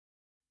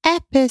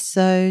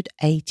episode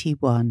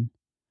 81,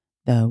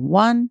 the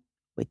one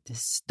with the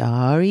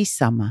starry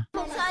summer.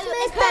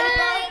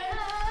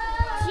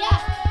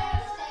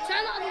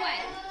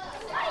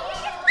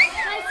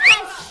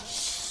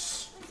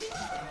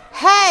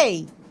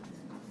 Hey!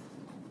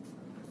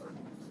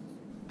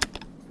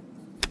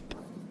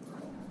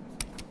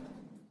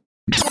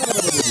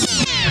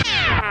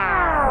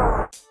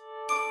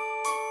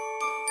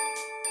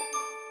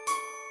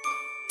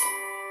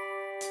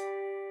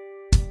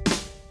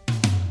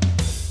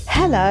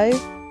 Hello,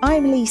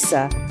 I'm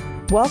Lisa.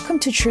 Welcome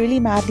to Truly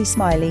Madly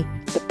Smiley,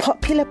 the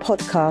popular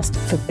podcast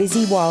for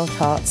busy wild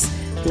hearts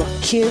who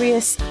are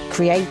curious,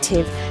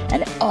 creative,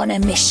 and on a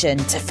mission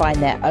to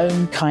find their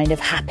own kind of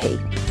happy.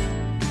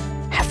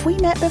 Have we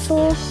met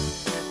before?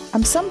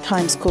 I'm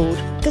sometimes called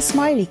the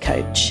Smiley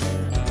Coach.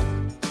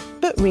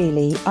 But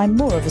really, I'm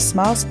more of a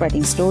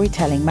smile-spreading,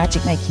 storytelling,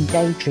 magic-making,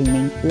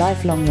 daydreaming,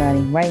 lifelong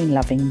learning,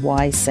 rain-loving,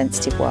 wise,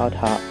 sensitive wild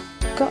heart.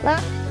 Got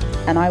that?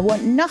 And I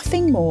want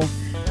nothing more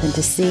than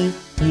to see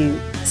you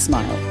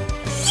smile.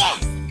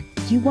 Yes!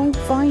 You won't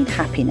find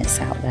happiness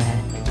out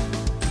there.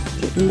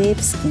 It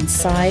lives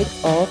inside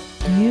of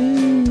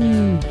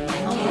you.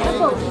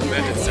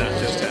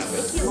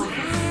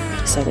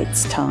 So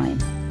it's time.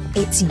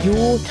 It's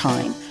your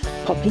time.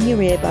 Pop in your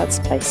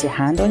earbuds, place your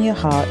hand on your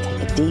heart,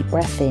 take a deep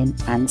breath in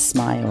and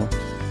smile.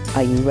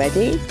 Are you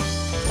ready?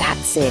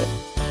 That's it.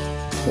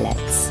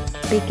 Let's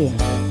begin.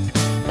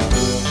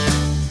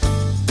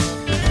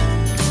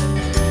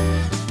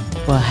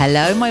 Well,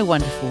 hello, my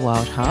wonderful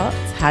wild hearts.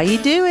 How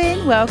you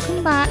doing?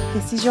 Welcome back.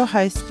 This is your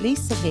host,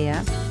 Lisa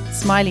here,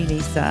 Smiley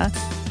Lisa.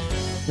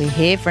 We're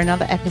here for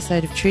another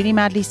episode of Truly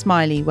Madly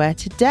Smiley, where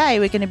today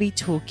we're going to be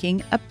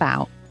talking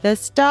about the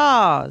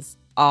stars.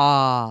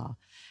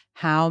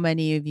 How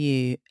many of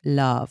you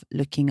love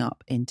looking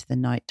up into the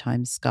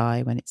nighttime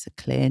sky when it's a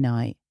clear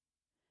night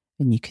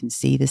and you can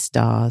see the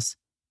stars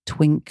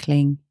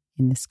twinkling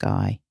in the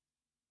sky?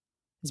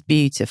 It's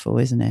beautiful,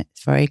 isn't it?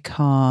 It's very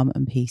calm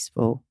and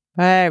peaceful.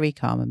 Very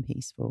calm and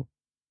peaceful.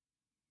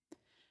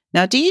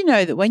 Now, do you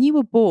know that when you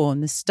were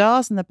born, the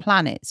stars and the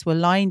planets were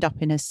lined up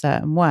in a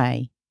certain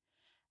way?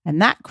 And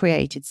that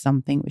created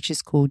something which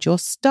is called your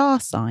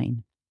star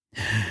sign.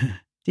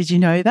 Did you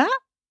know that?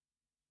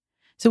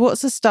 So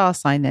what's a star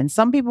sign then?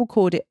 Some people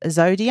called it a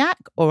zodiac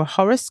or a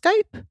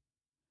horoscope.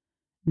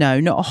 No,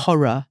 not a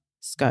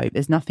horoscope.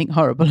 There's nothing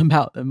horrible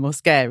about them or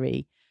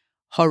scary.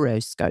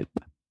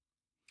 Horoscope.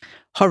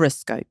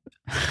 Horoscope.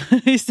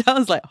 It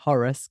sounds like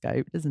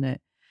horoscope, doesn't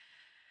it?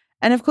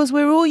 And of course,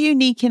 we're all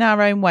unique in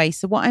our own way.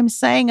 So what I'm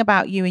saying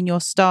about you and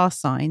your star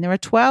sign, there are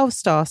 12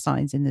 star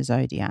signs in the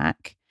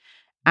zodiac.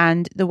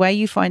 And the way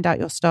you find out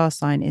your star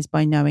sign is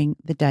by knowing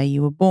the day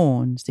you were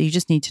born. So you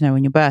just need to know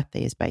when your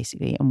birthday is,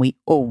 basically. And we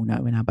all know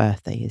when our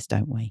birthday is,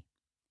 don't we?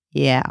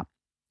 Yeah.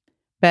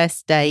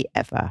 Best day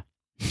ever.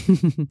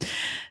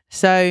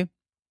 So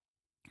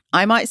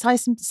I might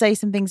say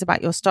some things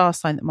about your star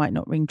sign that might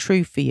not ring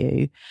true for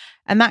you.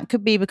 And that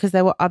could be because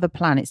there were other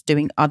planets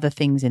doing other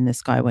things in the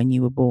sky when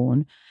you were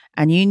born.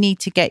 And you need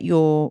to get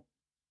your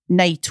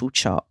natal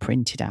chart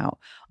printed out.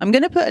 I'm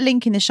going to put a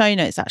link in the show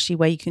notes actually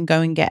where you can go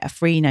and get a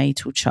free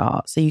natal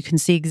chart so you can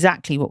see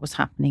exactly what was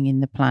happening in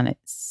the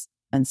planets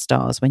and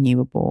stars when you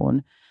were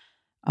born.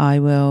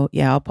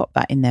 I'll pop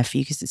that in there for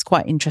you because it's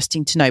quite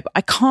interesting to know. But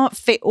I can't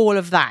fit all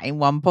of that in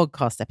one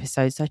podcast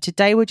episode. So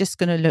today we're just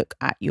going to look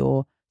at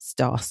your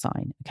star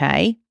sign,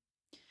 okay?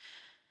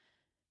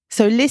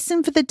 So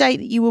listen for the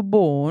date that you were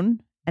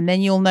born, and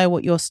then you'll know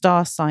what your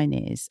star sign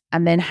is.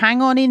 And then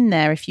hang on in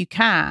there if you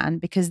can,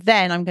 because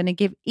then I'm going to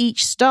give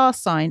each star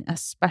sign a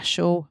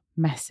special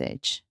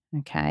message,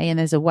 okay? And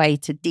there's a way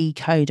to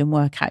decode and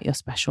work out your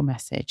special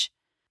message.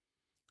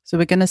 So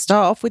we're going to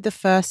start off with the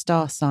first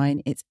star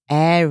sign. It's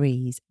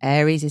Aries.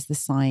 Aries is the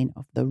sign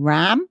of the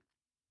ram.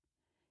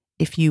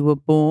 If you were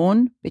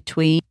born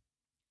between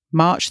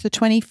March the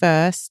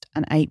 21st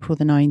and April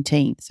the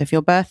 19th. So if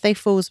your birthday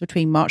falls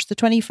between March the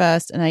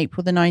 21st and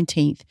April the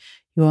 19th,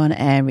 you are an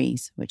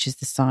Aries, which is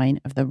the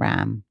sign of the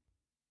ram.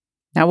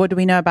 Now, what do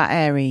we know about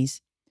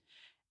Aries?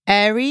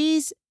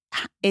 Aries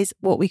is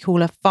what we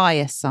call a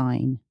fire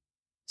sign.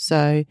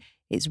 So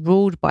it's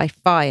ruled by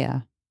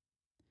fire.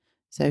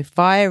 So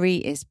fiery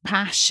is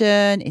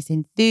passion, it's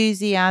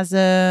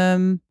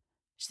enthusiasm.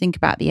 Just think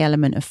about the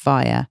element of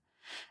fire.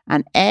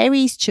 And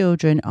Aries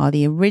children are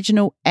the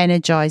original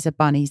Energizer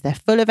bunnies. They're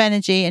full of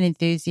energy and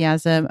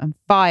enthusiasm and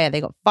fire.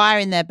 They got fire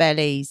in their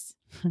bellies,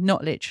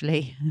 not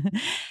literally.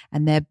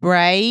 And they're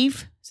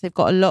brave. So they've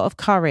got a lot of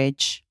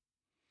courage.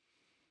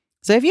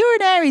 So if you're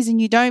an Aries and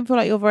you don't feel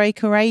like you're very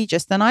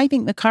courageous, then I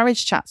think the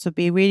courage chats would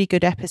be really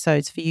good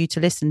episodes for you to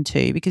listen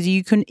to because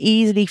you can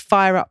easily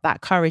fire up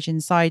that courage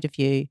inside of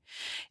you.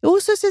 It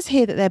also says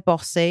here that they're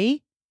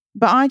bossy,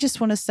 but I just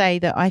want to say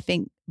that I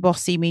think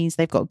bossy means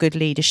they've got good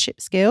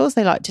leadership skills.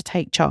 They like to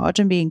take charge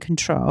and be in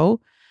control.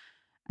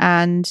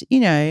 And, you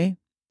know,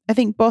 I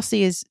think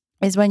bossy is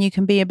when you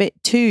can be a bit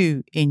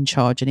too in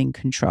charge and in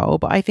control.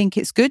 But I think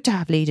it's good to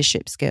have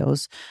leadership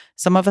skills.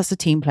 Some of us are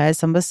team players,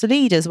 some of us are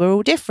leaders. We're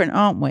all different,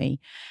 aren't we?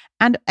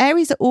 And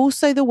Aries are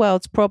also the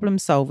world's problem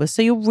solvers.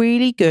 So you're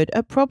really good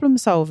at problem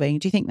solving.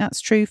 Do you think that's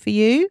true for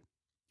you?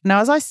 Now,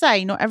 as I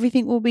say, not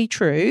everything will be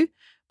true,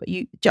 but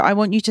I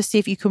want you to see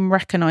if you can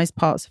recognize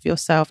parts of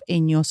yourself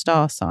in your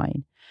star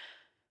sign.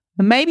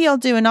 And maybe I'll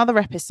do another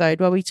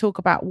episode where we talk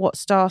about what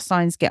star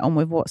signs get on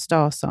with what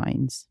star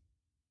signs.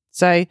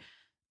 So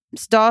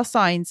star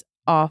signs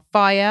are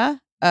fire,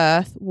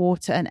 earth,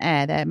 water, and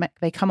air.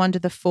 They come under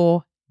the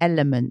 4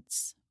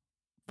 elements: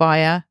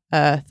 fire,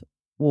 earth,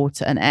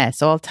 water, and air.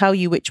 So I'll tell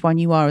you which one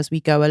you are as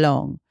we go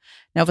along.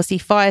 Now, obviously,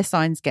 fire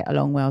signs get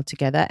along well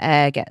together.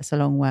 Air gets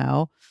along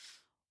well.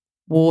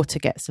 Water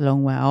gets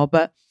along well.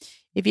 But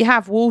if you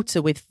have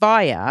water with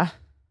fire,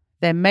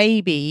 then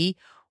maybe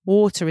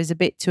water is a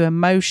bit too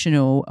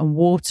emotional and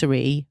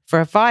watery for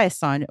a fire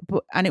sign,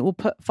 and it will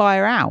put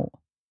fire out.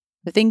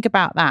 So think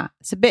about that.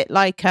 It's a bit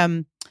like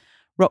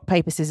rock,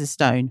 paper, scissors,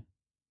 stone.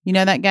 You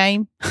know that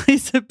game?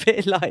 It's a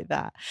bit like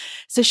that.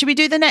 So should we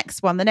do the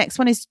next one? The next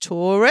one is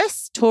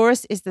Taurus.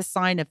 Taurus is the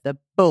sign of the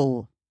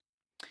bull.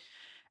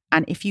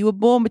 And if you were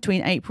born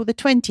between April the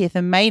 20th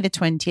and May the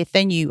 20th,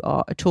 then you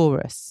are a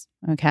Taurus.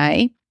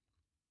 Okay.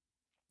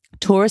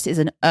 Taurus is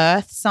an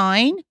earth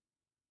sign.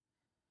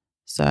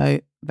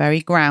 So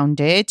very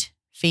grounded,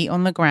 feet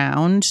on the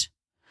ground.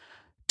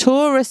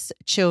 Taurus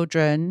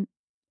children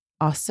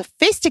are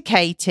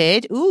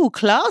sophisticated,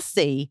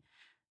 classy,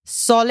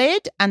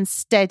 solid and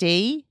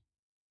steady,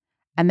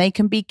 and they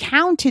can be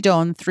counted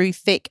on through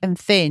thick and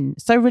thin.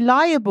 So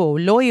reliable,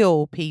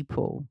 loyal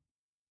people.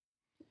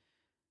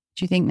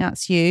 Do you think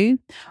that's you?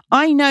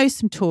 I know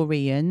some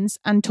Taurians,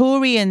 and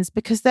Taurians,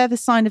 because they're the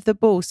sign of the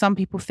bull, some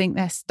people think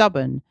they're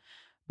stubborn.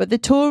 But the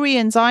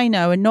Taurians I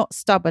know are not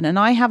stubborn, and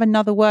I have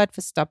another word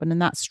for stubborn,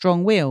 and that's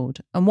strong-willed.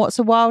 And what's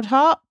a wild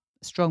heart?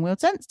 A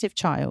strong-willed, sensitive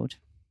child.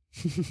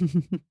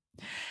 And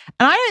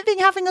I don't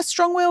think having a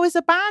strong will is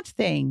a bad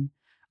thing.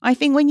 I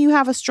think when you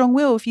have a strong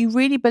will, if you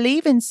really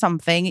believe in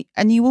something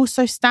and you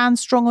also stand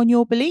strong on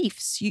your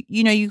beliefs,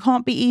 you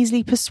can't be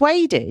easily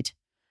persuaded,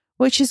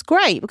 which is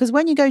great, because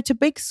when you go to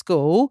big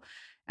school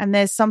and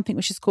there's something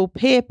which is called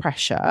peer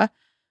pressure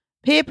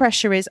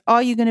is,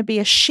 are you going to be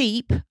a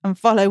sheep and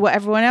follow what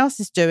everyone else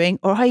is doing?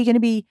 Or are you going to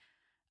be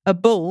a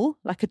bull,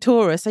 like a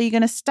Taurus? Are you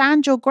going to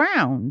stand your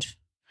ground?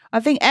 I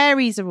think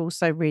Aries are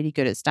also really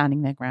good at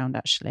standing their ground,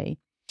 actually.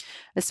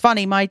 It's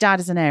funny, my dad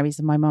is an Aries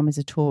and my mum is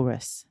a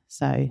Taurus.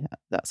 So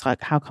that's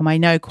like how come I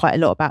know quite a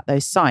lot about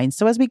those signs.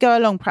 So as we go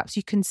along, perhaps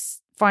you can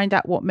find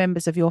out what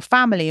members of your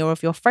family or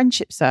of your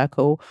friendship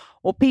circle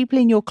or people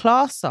in your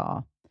class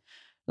are.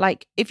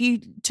 Like if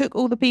you took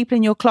all the people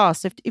in your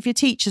class, if your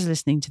teacher's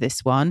listening to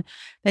this one,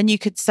 then you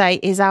could say,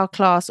 is our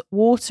class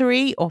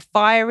watery or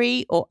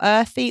fiery or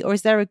earthy, or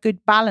is there a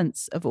good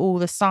balance of all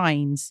the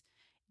signs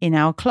in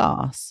our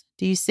class?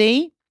 Do you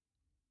see?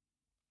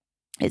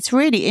 It's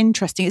really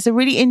interesting. It's a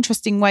really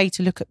interesting way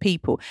to look at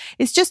people.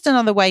 It's just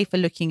another way for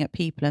looking at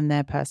people and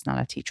their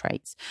personality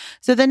traits.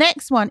 So the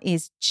next one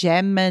is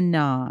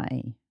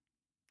Gemini.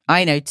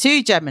 I know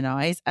 2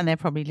 Geminis, and they're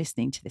probably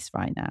listening to this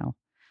right now.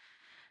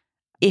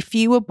 If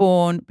you were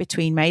born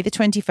between May the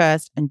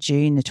 21st and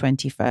June the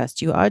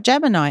 21st, you are a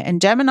Gemini. And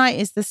Gemini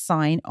is the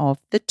sign of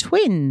the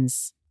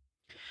twins.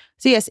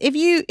 So yes, if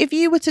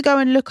you were to go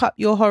and look up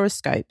your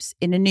horoscopes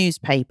in a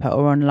newspaper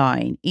or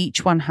online,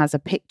 each one has a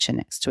picture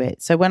next to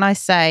it. So when I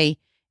say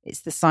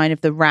it's the sign of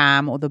the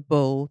ram or the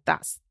bull,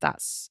 that's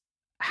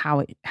how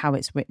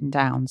it's written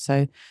down.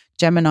 So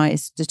Gemini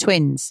is the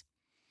twins.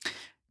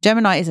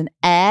 Gemini is an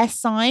air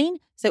sign.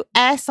 So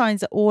air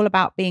signs are all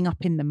about being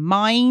up in the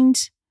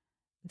mind,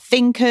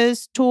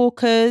 thinkers,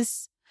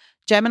 talkers.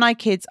 Gemini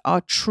kids are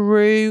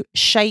true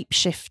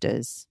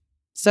shapeshifters.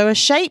 So a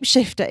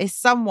shapeshifter is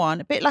someone,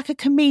 a bit like a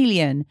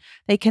chameleon.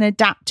 They can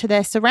adapt to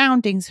their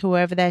surroundings,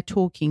 whoever they're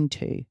talking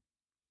to.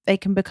 They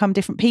can become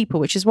different people,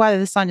 which is why they're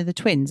the sign of the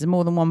twins and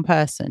more than one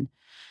person.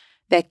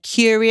 They're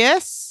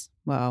curious.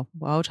 Well,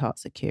 wild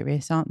hearts are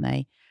curious, aren't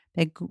they?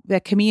 They're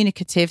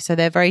communicative, so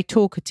they're very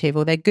talkative,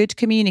 or they're good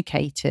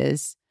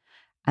communicators.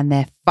 And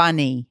they're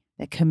funny.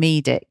 They're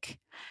comedic.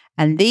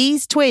 And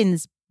these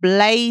twins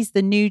blaze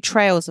the new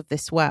trails of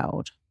this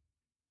world.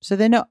 So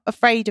they're not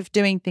afraid of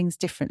doing things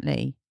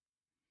differently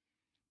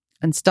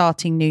and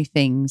starting new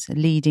things,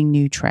 leading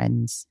new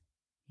trends.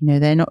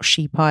 They're not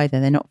sheep either.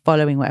 They're not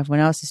following what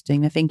everyone else is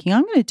doing. They're thinking,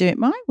 I'm going to do it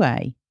my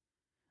way.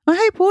 I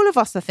hope all of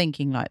us are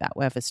thinking like that,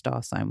 whatever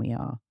star sign we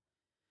are.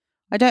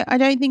 I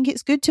don't think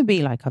it's good to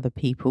be like other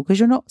people, because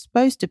you're not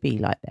supposed to be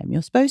like them.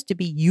 You're supposed to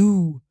be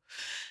you.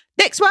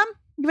 Next one.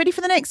 You ready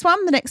for the next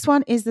one? The next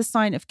one is the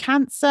sign of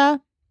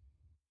Cancer.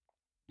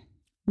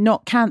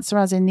 Not cancer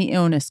as in the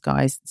illness,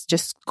 guys. It's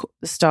just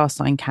the star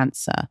sign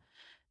Cancer.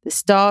 The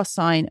star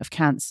sign of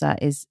Cancer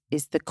is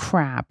the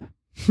crab.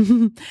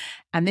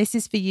 And this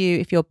is for you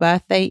if your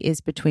birthday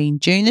is between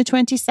June the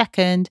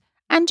 22nd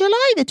and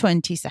July the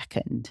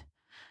 22nd.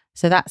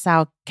 So that's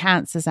our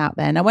Cancers out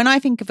there. Now, when I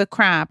think of a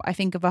crab, I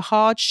think of a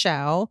hard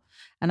shell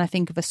and I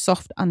think of a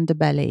soft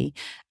underbelly.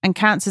 And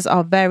Cancers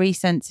are very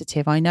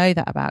sensitive. I know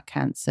that about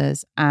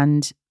Cancers.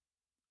 And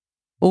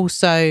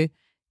also,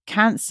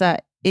 Cancer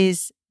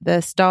is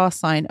the star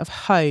sign of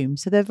home.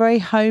 So they're very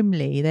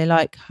homely. They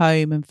like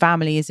home, and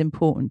family is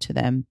important to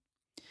them.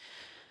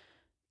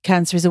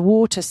 Cancer is a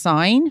water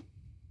sign.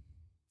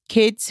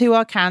 Kids who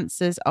are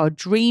Cancers are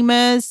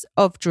dreamers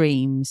of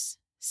dreams,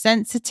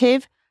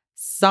 sensitive,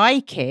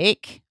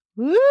 psychic.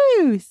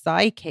 Woo,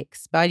 psychic,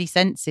 spidey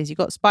senses. You've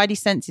got spidey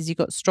senses, you've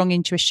got strong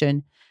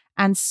intuition,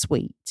 and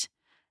sweet.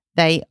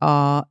 They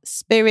are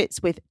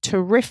spirits with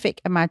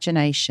terrific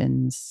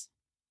imaginations.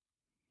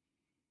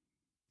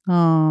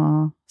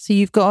 Ah, so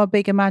you've got a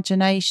big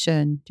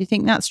imagination. Do you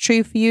think that's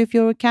true for you if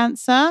you're a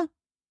Cancer?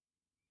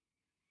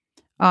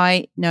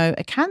 I know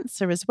a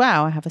Cancer as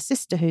well. I have a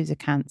sister who's a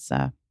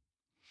Cancer.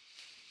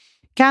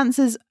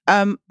 Cancers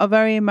are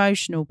very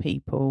emotional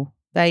people.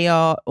 They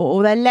are,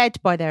 or they're led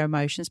by their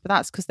emotions, but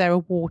that's because they're a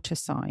water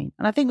sign.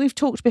 And I think we've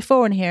talked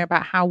before in here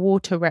about how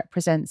water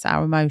represents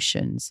our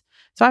emotions.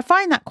 So I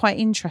find that quite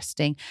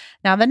interesting.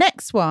 Now, the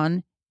next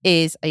one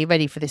is, are you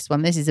ready for this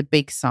one? This is a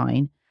big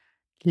sign.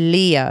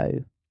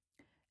 Leo.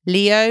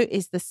 Leo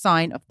is the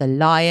sign of the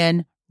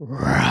lion.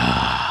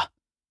 What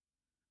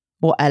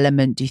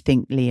element do you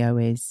think Leo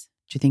is?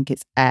 Do you think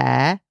it's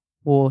air,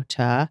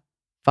 water,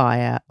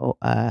 fire, or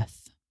earth?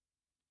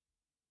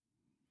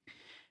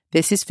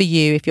 This is for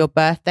you if your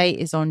birthday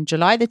is on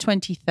July the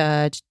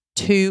 23rd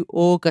to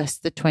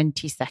August the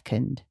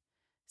 22nd.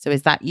 So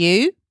is that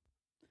you?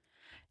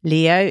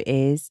 Leo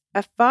is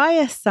a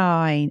fire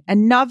sign,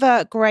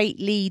 another great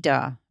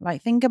leader.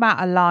 Like, think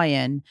about a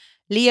lion.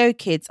 Leo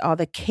kids are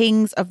the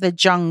kings of the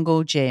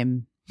jungle,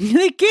 Jim.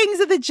 The kings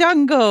of the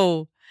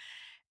jungle.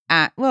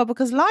 Well,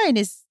 because lion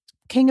is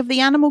king of the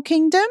animal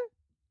kingdom.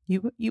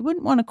 You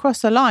wouldn't want to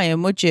cross a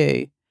lion, would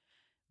you?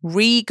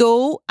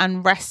 Regal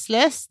and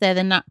restless, they're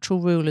the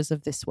natural rulers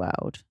of this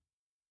world.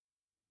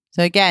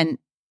 So again,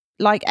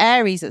 like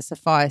Aries, that's a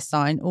fire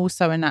sign,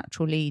 also a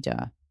natural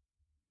leader.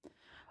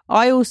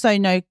 I also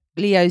know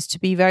Leos to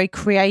be very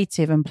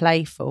creative and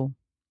playful,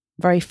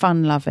 very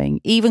fun-loving.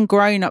 Even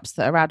grown-ups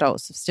that are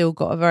adults have still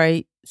got a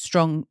very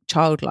strong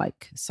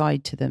childlike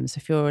side to them. So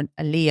if you're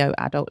a Leo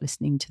adult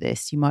listening to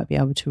this, you might be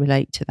able to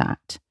relate to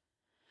that.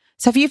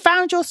 So have you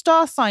found your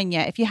star sign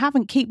yet? If you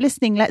haven't, keep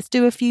listening. Let's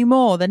do a few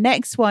more. The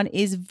next one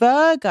is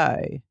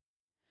Virgo.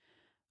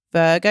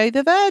 Virgo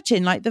the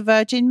Virgin, like the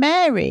Virgin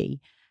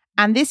Mary.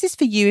 And this is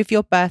for you if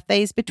your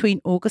birthday is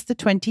between August the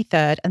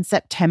 23rd and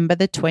September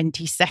the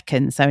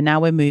 22nd. So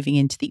now we're moving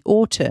into the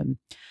autumn.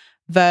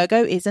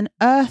 Virgo is an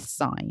earth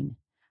sign.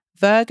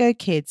 Virgo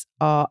kids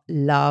are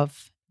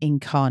love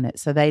incarnate.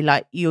 So they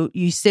like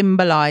you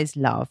symbolize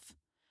love.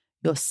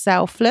 You're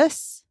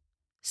selfless,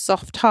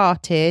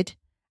 soft-hearted,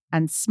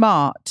 and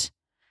smart,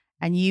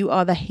 and you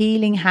are the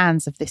healing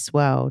hands of this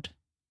world.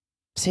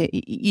 So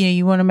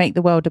you want to make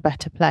the world a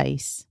better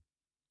place.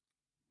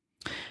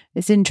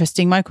 It's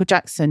interesting. Michael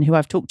Jackson, who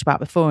I've talked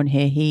about before in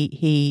here,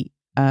 he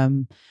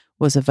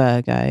was a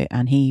Virgo,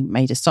 and he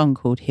made a song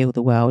called "Heal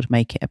the World,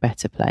 Make It a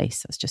Better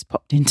Place." That's just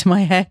popped into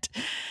my head.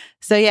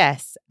 So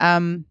yes,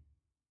 Virgos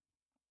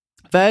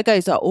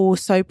are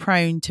also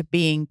prone to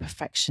being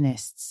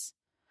perfectionists.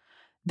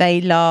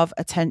 They love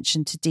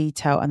attention to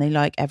detail, and they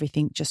like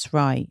everything just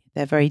right.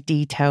 They're very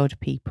detailed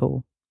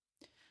people.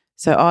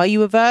 So are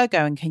you a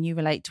Virgo, and can you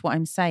relate to what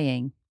I'm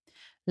saying?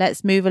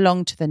 Let's move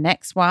along to the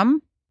next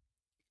one.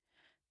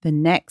 The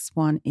next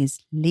one is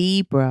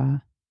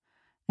Libra.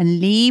 And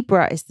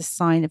Libra is the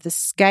sign of the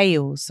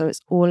scales. So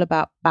it's all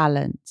about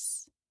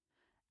balance.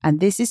 And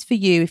this is for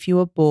you if you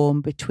were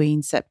born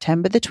between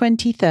September the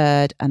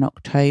 23rd and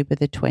October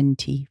the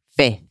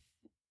 25th.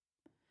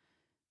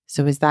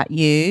 So is that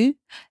you?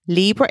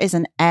 Libra is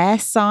an air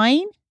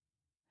sign,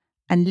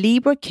 and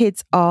Libra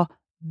kids are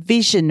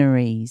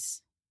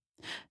visionaries.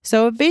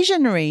 So a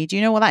visionary, do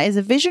you know what that is?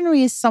 A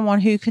visionary is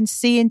someone who can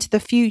see into the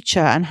future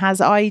and has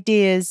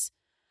ideas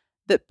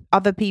that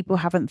other people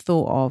haven't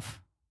thought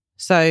of.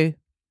 So,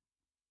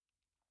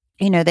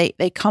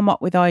 they come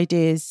up with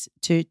ideas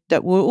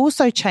that will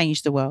also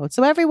change the world.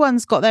 So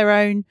everyone's got their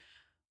own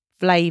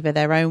flavor,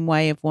 their own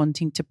way of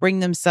wanting to bring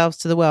themselves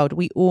to the world.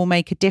 We all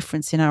make a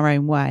difference in our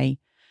own way.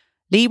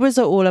 Libras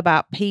are all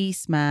about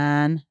peace,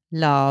 man,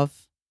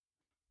 love,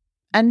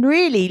 and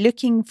really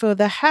looking for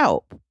the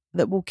help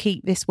that will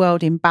keep this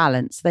world in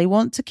balance. They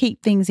want to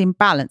keep things in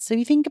balance. So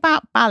you think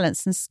about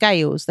balance and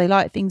scales. They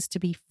like things to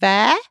be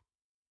fair,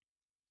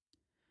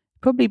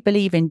 probably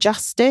believe in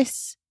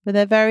justice, but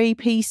they're very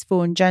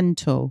peaceful and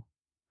gentle.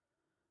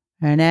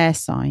 They're an air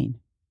sign.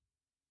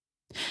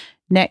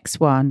 Next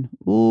one.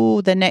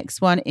 The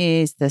next one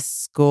is the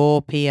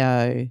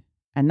Scorpio.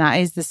 And that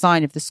is the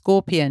sign of the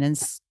scorpion. And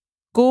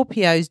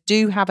Scorpios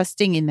do have a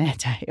sting in their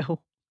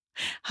tail.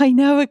 I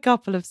know a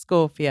couple of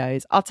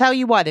Scorpios. I'll tell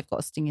you why they've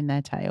got a sting in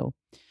their tail.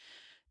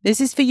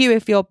 This is for you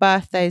if your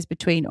birthday is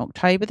between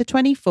October the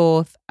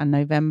 24th and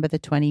November the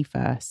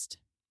 21st.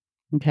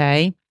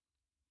 Okay?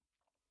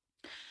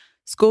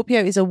 Scorpio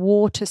is a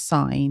water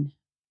sign,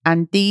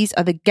 and these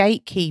are the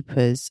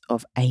gatekeepers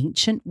of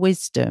ancient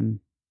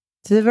wisdom.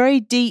 So they're very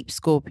deep,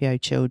 Scorpio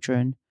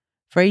children.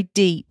 Very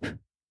deep.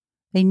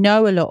 They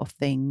know a lot of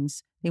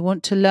things. They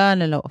want to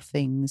learn a lot of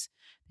things.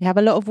 They have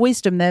a lot of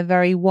wisdom. They're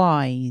very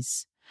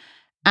wise.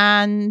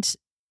 And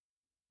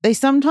they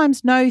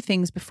sometimes know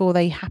things before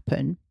they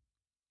happen.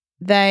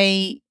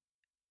 They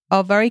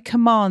are very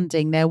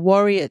commanding. They're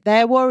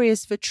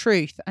warriors for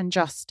truth and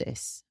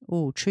justice.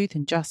 Oh, truth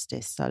and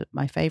justice are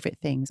my favourite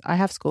things. I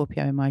have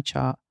Scorpio in my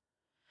chart.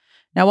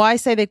 Now, why I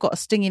say they've got a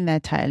sting in their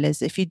tail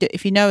is if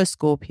you know a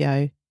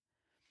Scorpio,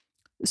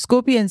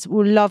 Scorpions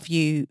will love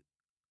you.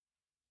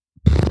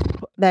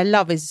 Their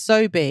love is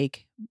so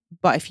big,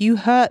 but if you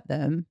hurt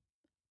them,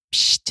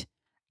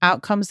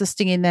 out comes the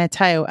sting in their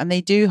tail, and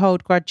they do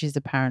hold grudges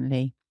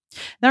apparently.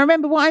 Now,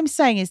 remember, what I'm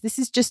saying is this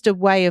is just a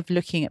way of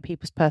looking at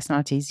people's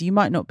personalities. You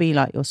might not be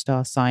like your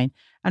star sign.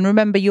 And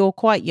remember, you're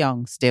quite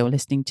young still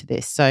listening to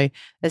this. So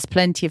there's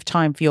plenty of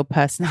time for your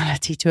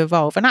personality to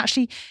evolve. And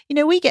actually,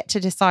 we get to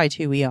decide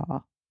who we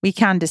are. We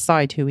can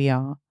decide who we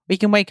are. We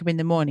can wake up in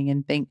the morning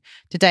and think,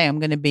 today I'm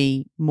going to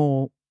be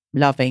more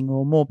loving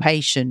or more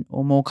patient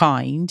or more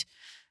kind.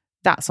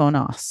 That's on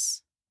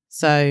us.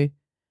 So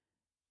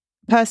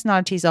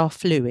personalities are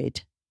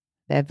fluid.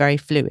 They're very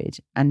fluid,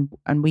 and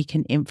we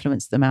can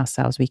influence them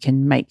ourselves. We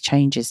can make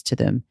changes to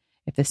them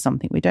if there's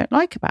something we don't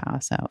like about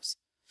ourselves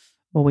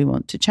or we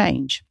want to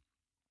change.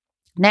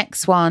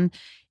 Next one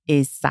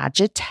is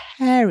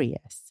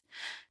Sagittarius.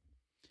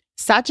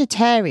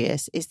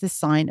 Sagittarius is the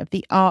sign of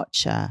the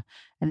archer,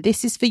 and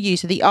this is for you.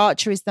 So the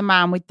archer is the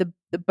man with the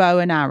bow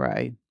and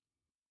arrow.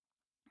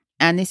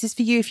 And this is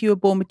for you if you were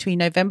born between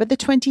November the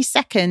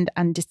 22nd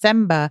and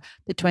December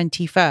the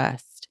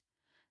 21st.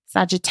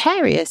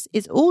 Sagittarius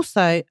is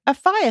also a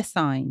fire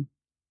sign.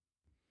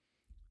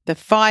 The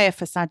fire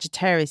for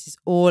Sagittarius is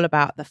all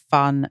about the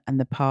fun and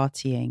the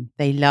partying.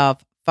 They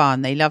love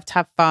fun. They love to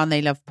have fun.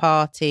 They love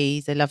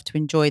parties. They love to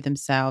enjoy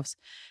themselves.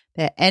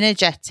 They're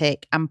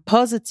energetic and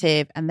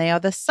positive, and they are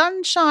the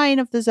sunshine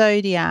of the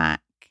zodiac.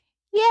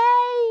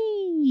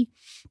 Yay!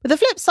 But the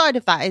flip side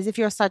of that is if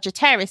you're a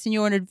Sagittarius and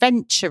you're an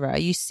adventurer,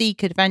 you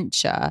seek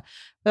adventure.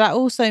 But that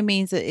also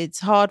means that it's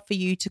hard for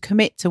you to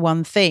commit to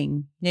one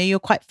thing. You're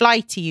quite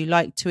flighty. You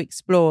like to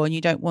explore and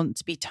you don't want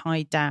to be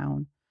tied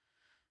down.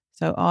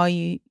 So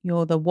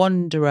you're the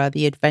wanderer,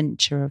 the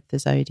adventurer of the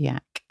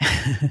zodiac.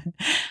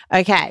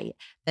 Okay.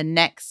 The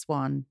next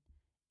one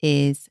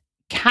is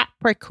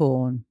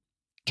Capricorn.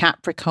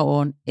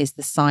 Capricorn is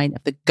the sign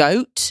of the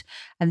goat.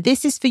 And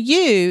this is for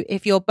you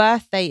if your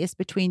birthday is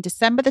between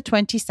December the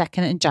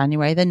 22nd and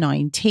January the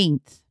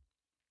 19th.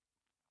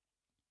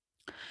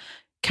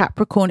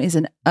 Capricorn is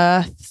an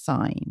earth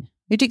sign.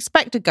 You'd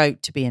expect a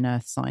goat to be an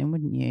earth sign,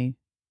 wouldn't you?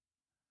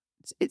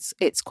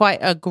 It's quite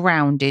a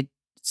grounded,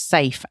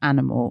 safe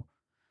animal.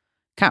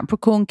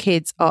 Capricorn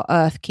kids are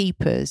earth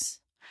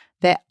keepers.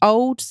 They're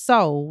old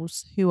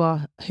souls who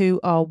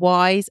are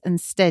wise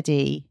and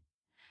steady,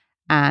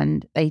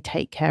 and they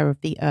take care of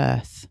the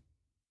earth.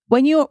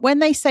 When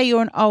they say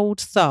you're an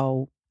old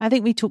soul, I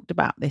think we talked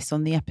about this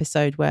on the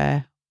episode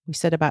where we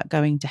said about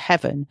going to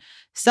heaven.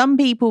 Some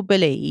people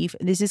believe,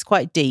 and this is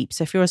quite deep,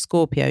 so if you're a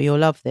Scorpio, you'll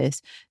love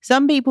this.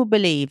 Some people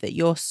believe that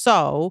your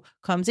soul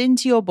comes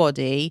into your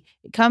body,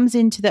 it comes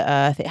into the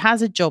earth, it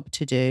has a job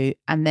to do,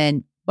 and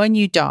then when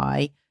you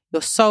die,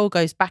 your soul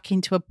goes back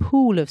into a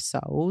pool of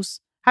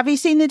souls. Have you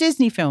seen the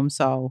Disney film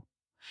Soul?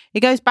 It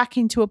goes back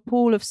into a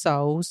pool of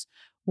souls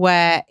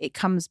where it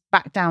comes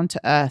back down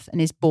to earth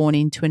and is born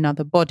into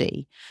another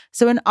body.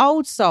 So an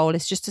old soul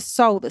is just a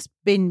soul that's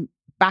been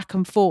back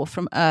and forth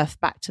from earth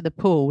back to the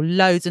pool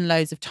loads and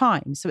loads of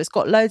times. So it's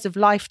got loads of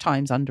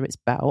lifetimes under its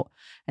belt,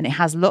 and it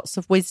has lots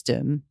of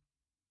wisdom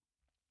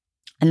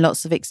and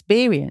lots of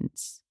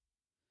experience.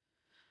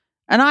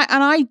 And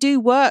I do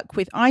work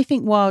with, I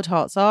think wild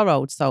hearts are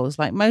old souls.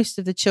 Like most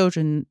of the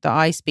children that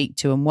I speak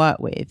to and work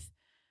with,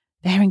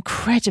 they're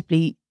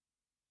incredibly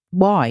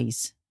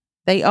wise.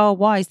 They are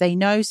wise. They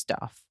know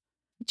stuff.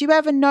 Do you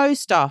ever know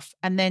stuff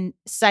and then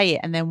say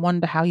it and then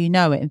wonder how you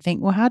know it and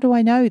think, well, how do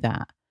I know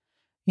that?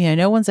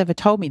 No one's ever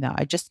told me that.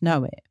 I just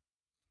know it.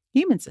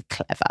 Humans are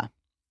clever.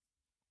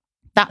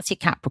 That's your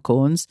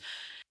Capricorns.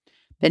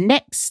 The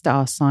next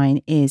star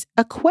sign is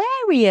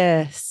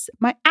Aquarius,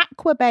 my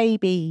aqua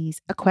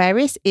babies.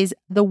 Aquarius is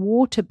the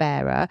water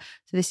bearer.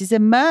 So this is a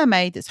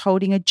mermaid that's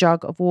holding a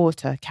jug of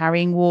water,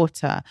 carrying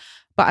water.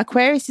 But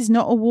Aquarius is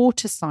not a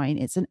water sign.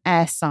 It's an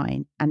air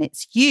sign. And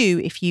it's you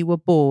if you were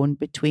born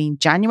between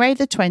January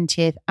the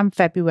 20th and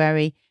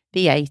February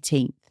the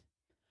 18th.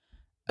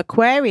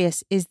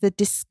 Aquarius is the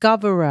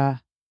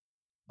discoverer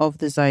of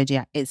the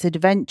zodiac. It's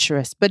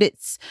adventurous, but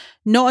it's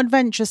not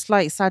adventurous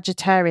like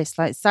Sagittarius.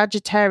 Like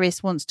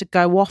Sagittarius wants to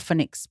go off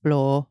and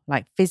explore,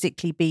 like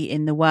physically be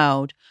in the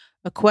world.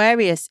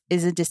 Aquarius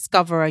is a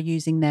discoverer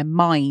using their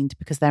mind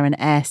because they're an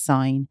air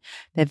sign.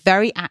 They're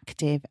very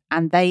active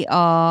and they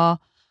are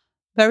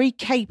very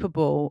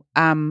capable.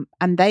 And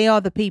they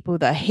are the people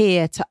that are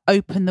here to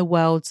open the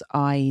world's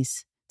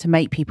eyes, to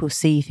make people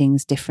see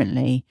things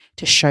differently,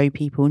 to show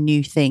people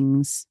new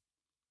things.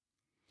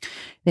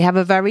 They have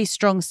a very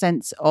strong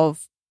sense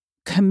of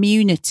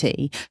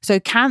community. So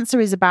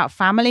Cancer is about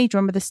family. Do you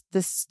remember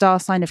the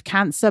star sign of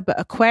Cancer? But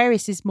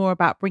Aquarius is more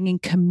about bringing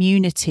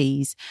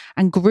communities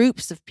and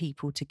groups of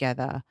people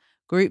together,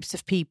 groups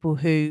of people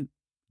who,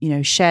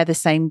 share the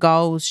same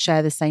goals,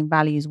 share the same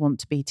values, want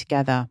to be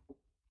together.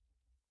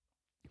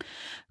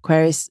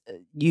 Aquarius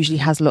usually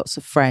has lots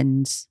of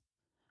friends,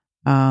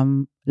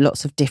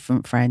 lots of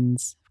different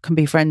friends, can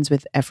be friends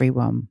with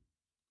everyone.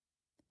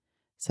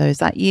 So is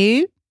that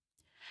you?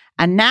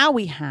 And now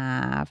we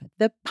have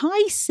the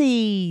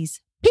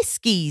Pisces.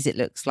 Piskies, it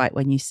looks like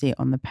when you see it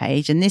on the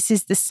page. And this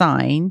is the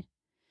sign.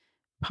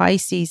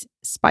 Pisces,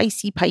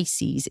 spicy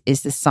Pisces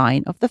is the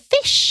sign of the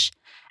fish.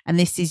 And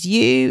this is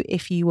you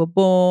if you were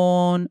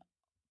born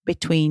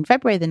between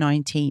February the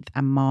 19th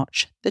and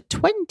March the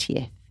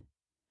 20th.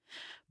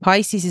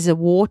 Pisces is a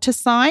water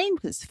sign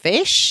because it's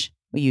fish,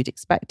 where you'd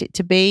expect it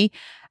to be.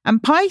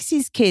 And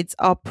Pisces kids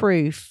are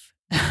proof,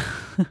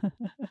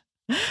 that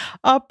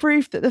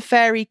the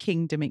fairy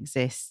kingdom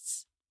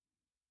exists.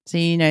 So,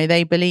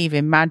 they believe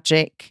in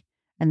magic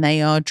and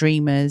they are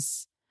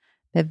dreamers.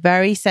 They're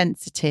very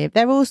sensitive.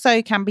 They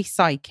also can be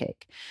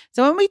psychic.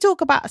 So when we talk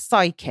about a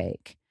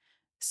psychic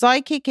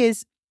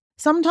is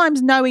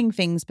sometimes knowing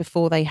things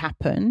before they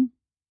happen,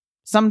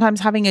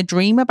 sometimes having a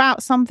dream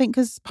about something,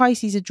 because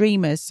Pisces are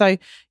dreamers. So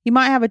you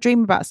might have a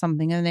dream about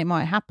something and it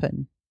might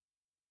happen.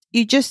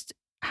 You just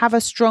have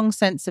a strong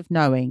sense of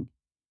knowing.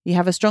 You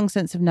have a strong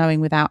sense of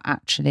knowing without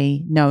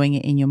actually knowing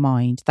it in your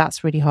mind.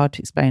 That's really hard to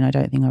explain. I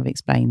don't think I've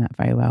explained that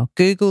very well.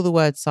 Google the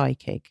word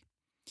psychic.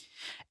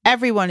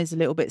 Everyone is a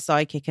little bit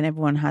psychic and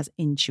everyone has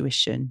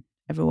intuition.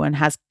 Everyone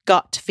has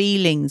gut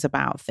feelings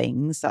about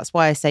things. That's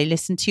why I say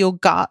listen to your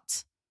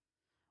gut,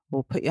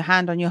 or put your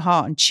hand on your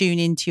heart and tune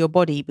into your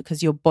body,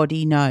 because your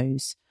body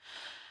knows.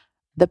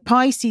 The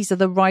Pisces are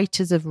the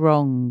righters of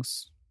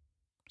wrongs.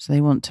 So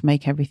they want to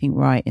make everything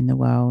right in the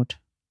world.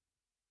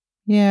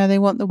 Yeah, they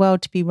want the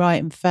world to be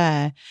right and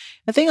fair.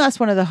 I think that's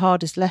one of the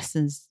hardest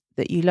lessons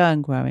that you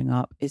learn growing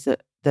up, is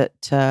that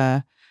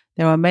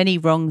there are many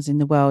wrongs in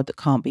the world that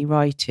can't be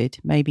righted,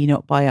 maybe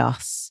not by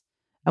us.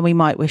 And we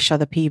might wish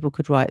other people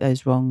could right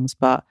those wrongs,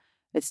 but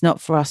it's not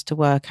for us to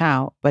work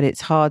out. But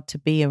it's hard to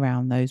be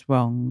around those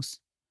wrongs.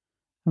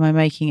 Am I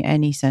making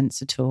any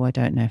sense at all? I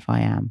don't know if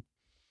I am.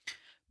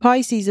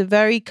 Pisces are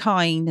very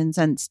kind and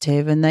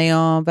sensitive, and they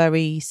are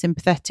very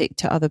sympathetic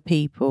to other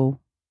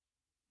people.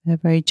 They're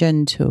very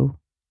gentle.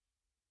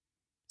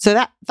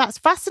 So that's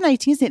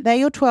fascinating, isn't it? They're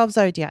your 12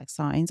 zodiac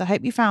signs. I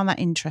hope you found that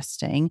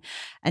interesting.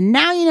 And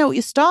now you know what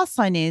your star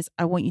sign is.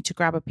 I want you to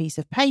grab a piece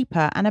of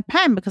paper and a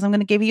pen, because I'm going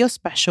to give you your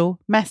special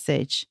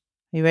message.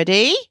 Are you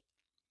ready?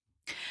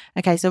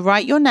 Okay, so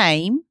write your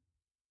name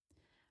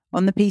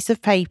on the piece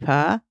of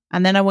paper,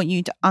 and then I want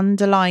you to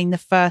underline the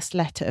first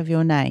letter of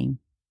your name.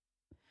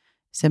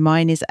 So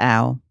mine is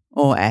L,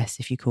 or S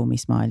if you call me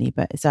Smiley,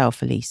 but it's L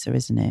for Lisa,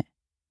 isn't it?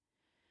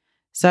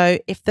 So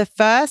if the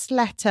first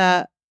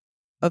letter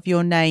of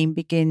your name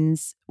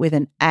begins with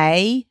an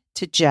A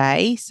to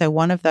J, so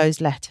one of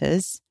those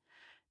letters,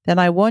 then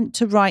I want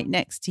to write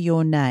next to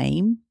your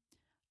name,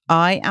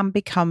 I am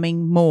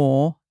becoming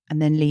more,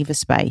 and then leave a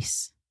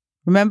space.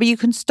 Remember, you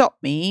can stop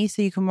me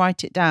so you can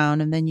write it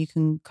down and then you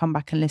can come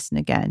back and listen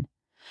again.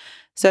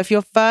 So if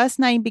your first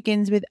name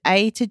begins with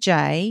A to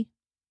J,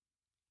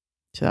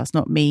 so that's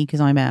not me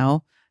because I'm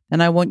L, then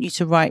I want you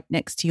to write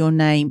next to your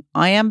name,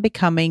 I am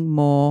becoming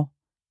more,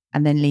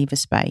 and then leave a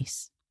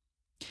space.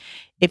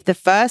 If the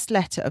first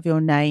letter of your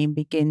name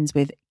begins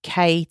with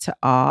K to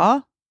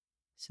R,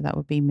 so that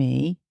would be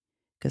me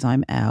because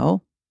I'm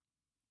L.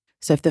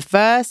 So if the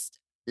first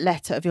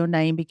letter of your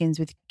name begins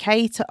with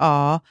K to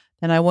R,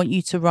 then I want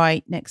you to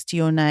write next to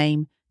your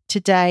name,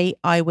 today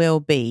I will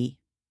be,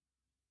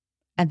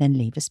 and then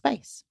leave a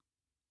space.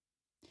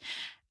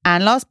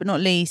 And last but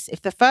not least,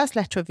 if the first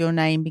letter of your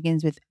name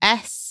begins with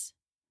S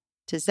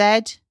to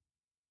Z,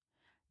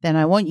 then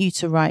I want you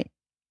to write,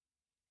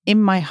 in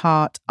my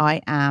heart,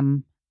 I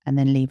am, and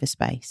then leave a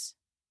space.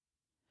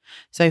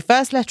 So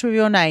first letter of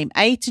your name,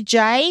 A to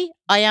J,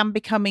 I am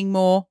becoming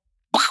more,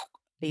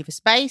 leave a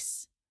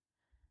space.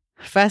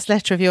 First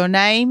letter of your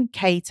name,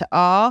 K to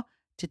R,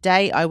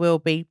 today I will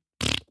be,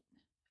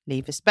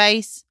 leave a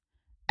space.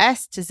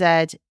 S to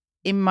Z,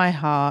 in my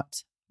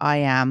heart, I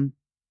am,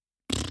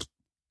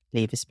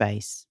 leave a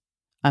space.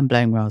 I'm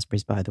blowing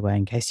raspberries, by the way,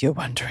 in case you're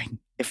wondering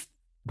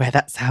where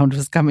that sound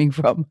was coming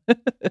from.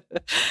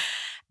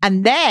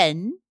 And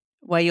then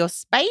where your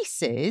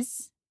space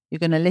is, you're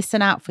going to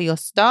listen out for your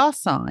star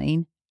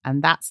sign,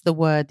 and that's the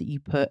word that you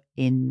put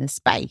in the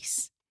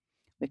space.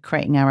 We're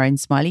creating our own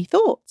smiley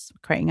thoughts.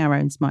 We're creating our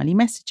own smiley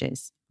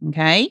messages.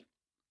 Okay?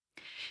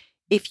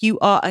 If you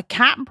are a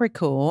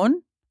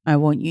Capricorn, I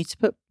want you to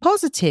put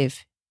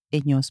positive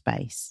in your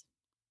space.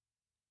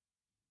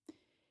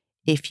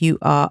 If you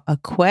are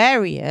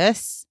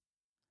Aquarius,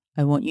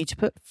 I want you to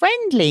put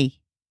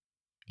friendly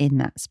in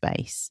that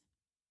space.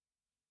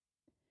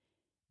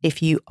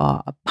 If you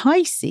are a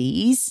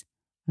Pisces,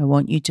 I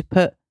want you to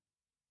put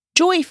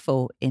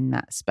joyful in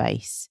that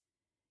space.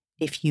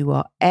 If you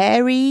are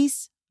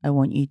Aries, I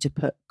want you to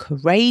put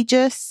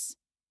courageous.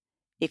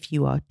 If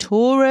you are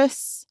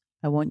Taurus,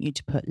 I want you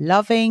to put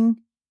loving.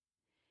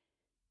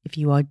 If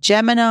you are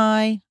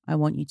Gemini, I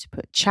want you to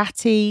put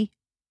chatty.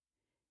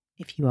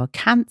 If you are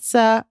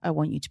Cancer, I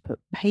want you to put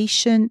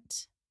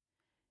patient.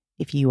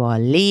 If you are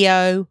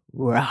Leo,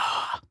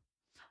 rah,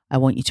 I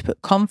want you to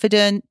put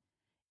confident.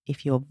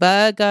 If you're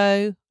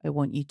Virgo, I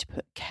want you to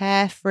put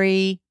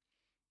carefree.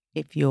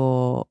 If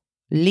you're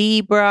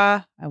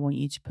Libra, I want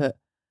you to put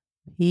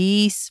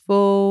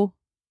peaceful.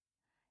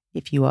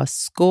 If you are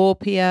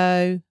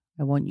Scorpio,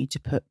 I want you to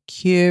put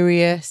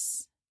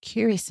curious.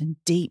 Curious and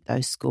deep,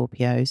 those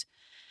Scorpios.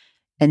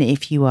 And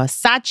if you are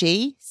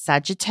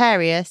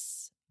Sagittarius,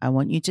 I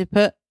want you to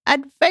put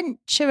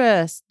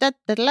adventurous. Da,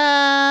 da,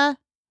 da.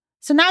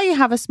 So now you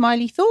have a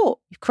smiley thought.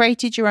 You've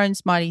created your own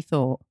smiley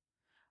thought.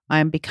 I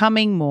am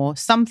becoming more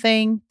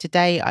something.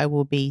 Today I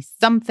will be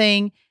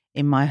something.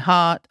 In my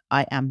heart,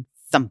 I am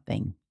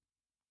something.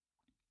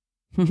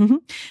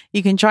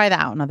 You can try that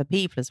out on other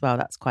people as well.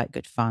 That's quite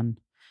good fun.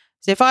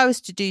 So if I was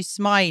to do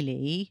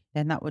smiley,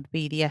 then that would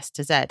be the S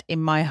to Z.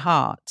 In my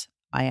heart,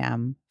 I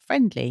am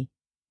friendly.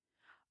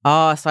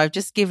 So I've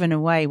just given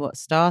away what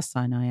star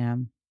sign I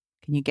am.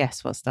 Can you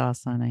guess what star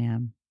sign I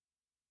am?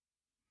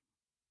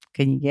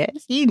 Can you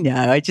guess? You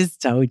know, I just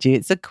told you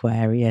it's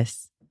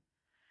Aquarius.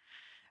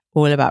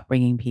 All about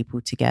bringing people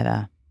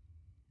together.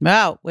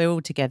 Well, we're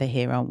all together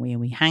here, aren't we?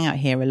 And we hang out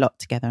here a lot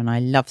together, and I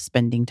love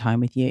spending time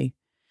with you.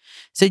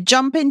 So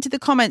jump into the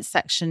comments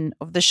section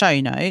of the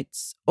show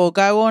notes or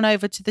go on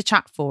over to the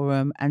chat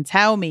forum and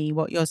tell me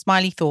what your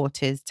smiley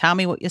thought is. Tell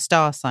me what your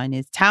star sign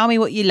is. Tell me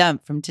what you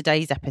learnt from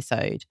today's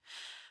episode.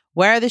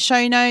 Where are the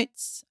show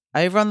notes?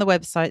 Over on the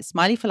website,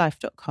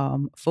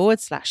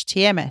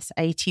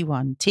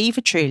 smileyforlife.com/TMS81. T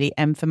for truly,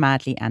 M for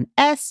madly, and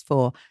S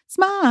for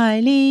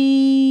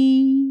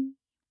smiley.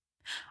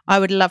 I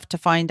would love to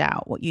find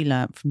out what you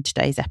learnt from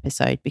today's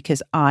episode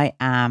because I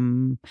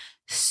am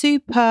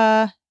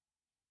super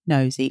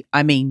nosy.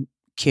 I mean,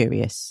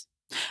 curious.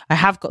 I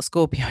have got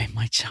Scorpio in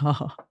my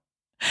chart.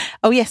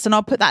 Oh, yes. And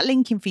I'll put that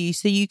link in for you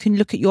so you can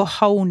look at your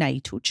whole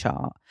natal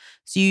chart.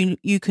 So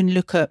you can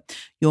look at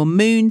your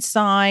moon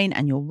sign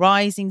and your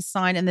rising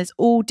sign. And there's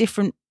all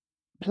different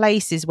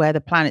places where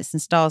the planets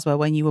and stars were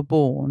when you were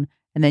born.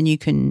 And then you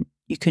can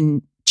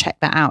check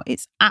that out.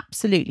 It's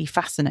absolutely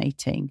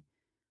fascinating.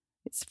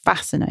 It's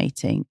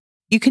fascinating.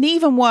 You can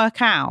even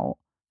work out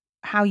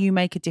how you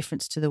make a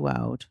difference to the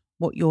world,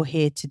 what you're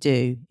here to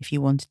do if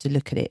you wanted to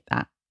look at it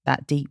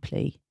that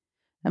deeply.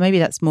 And maybe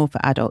that's more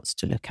for adults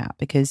to look at,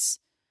 because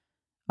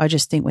I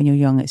just think when you're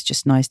young, it's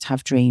just nice to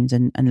have dreams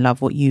and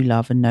love what you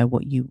love and know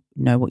what you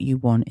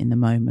want in the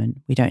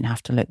moment. We don't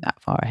have to look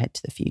that far ahead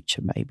to the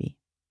future, maybe.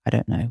 I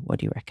don't know. What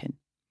do you reckon?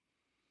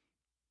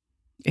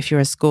 If you're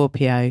a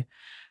Scorpio,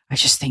 I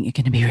just think you're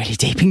going to be really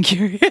deep and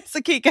curious.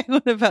 I keep going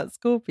on about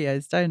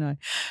Scorpios, don't I?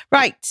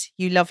 Right,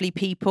 you lovely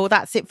people.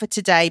 That's it for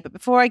today. But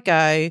before I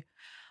go,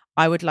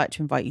 I would like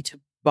to invite you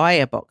to buy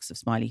a box of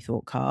Smiley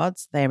Thought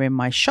cards. They're in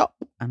my shop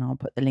and I'll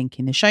put the link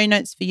in the show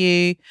notes for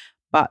you.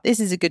 But this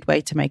is a good way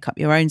to make up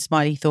your own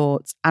smiley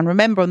thoughts. And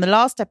remember, on the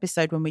last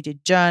episode when we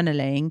did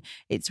journaling,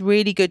 it's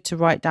really good to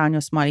write down your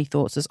smiley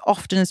thoughts as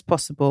often as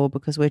possible,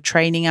 because we're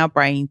training our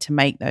brain to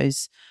make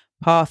those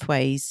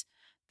pathways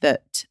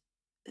that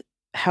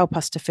help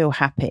us to feel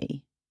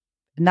happy.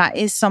 And that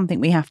is something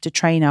we have to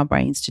train our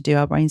brains to do.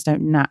 Our brains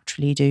don't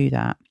naturally do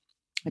that.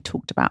 I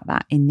talked about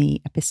that in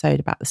the episode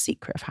about the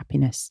secret of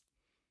happiness.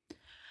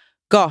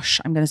 Gosh,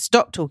 I'm going to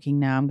stop talking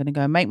now. I'm going to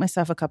go and make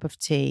myself a cup of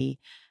tea.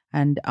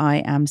 And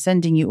I am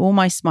sending you all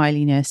my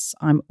smiliness.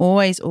 I'm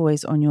always,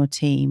 always on your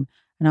team.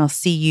 And I'll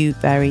see you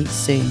very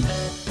soon.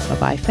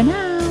 Bye-bye for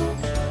now.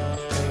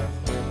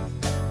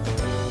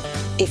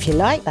 If you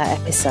like that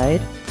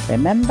episode,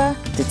 remember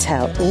to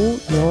tell all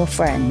your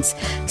friends.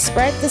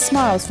 Spread the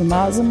smiles for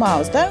miles and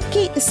miles. Don't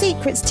keep the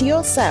secrets to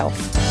yourself.